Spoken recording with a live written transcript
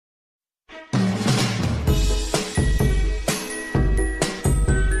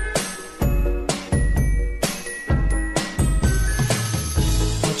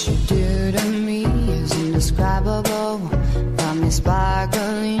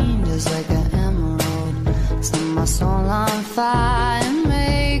soul on fire and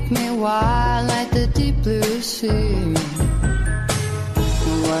make me wild like the deep blue sea.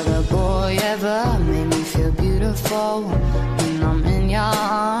 What a boy ever made me feel beautiful. When I'm in your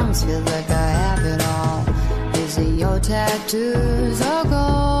arms, feel like I have it all. Is it your tattoos or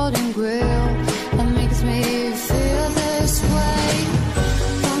golden grill that makes me feel this way?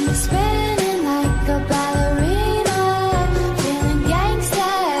 I'm spinning like a ballerina, feeling gangsta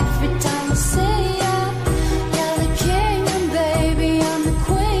every time I see ya. You're the king and baby, I'm the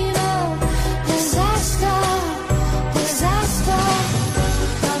queen of disaster, disaster.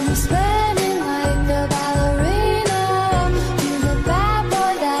 I'm spinning like a ballerina. You're the bad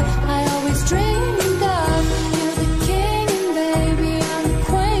boy that I always dreamed of. You're the king and baby, I'm the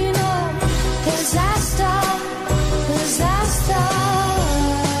queen of disaster, disaster.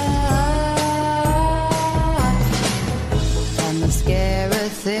 Got me scared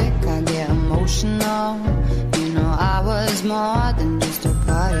thick, I get emotional. You know I was more than just a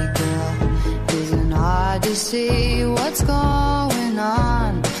party girl. Isn't hard to see what's going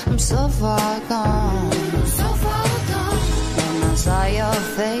on. I'm so far gone, so far gone. When I saw your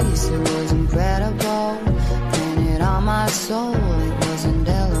face, it was incredible. Painted on my soul, it was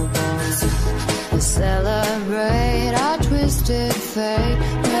indelible. Let's celebrate our twisted fate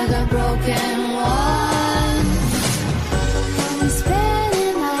with a broken wall.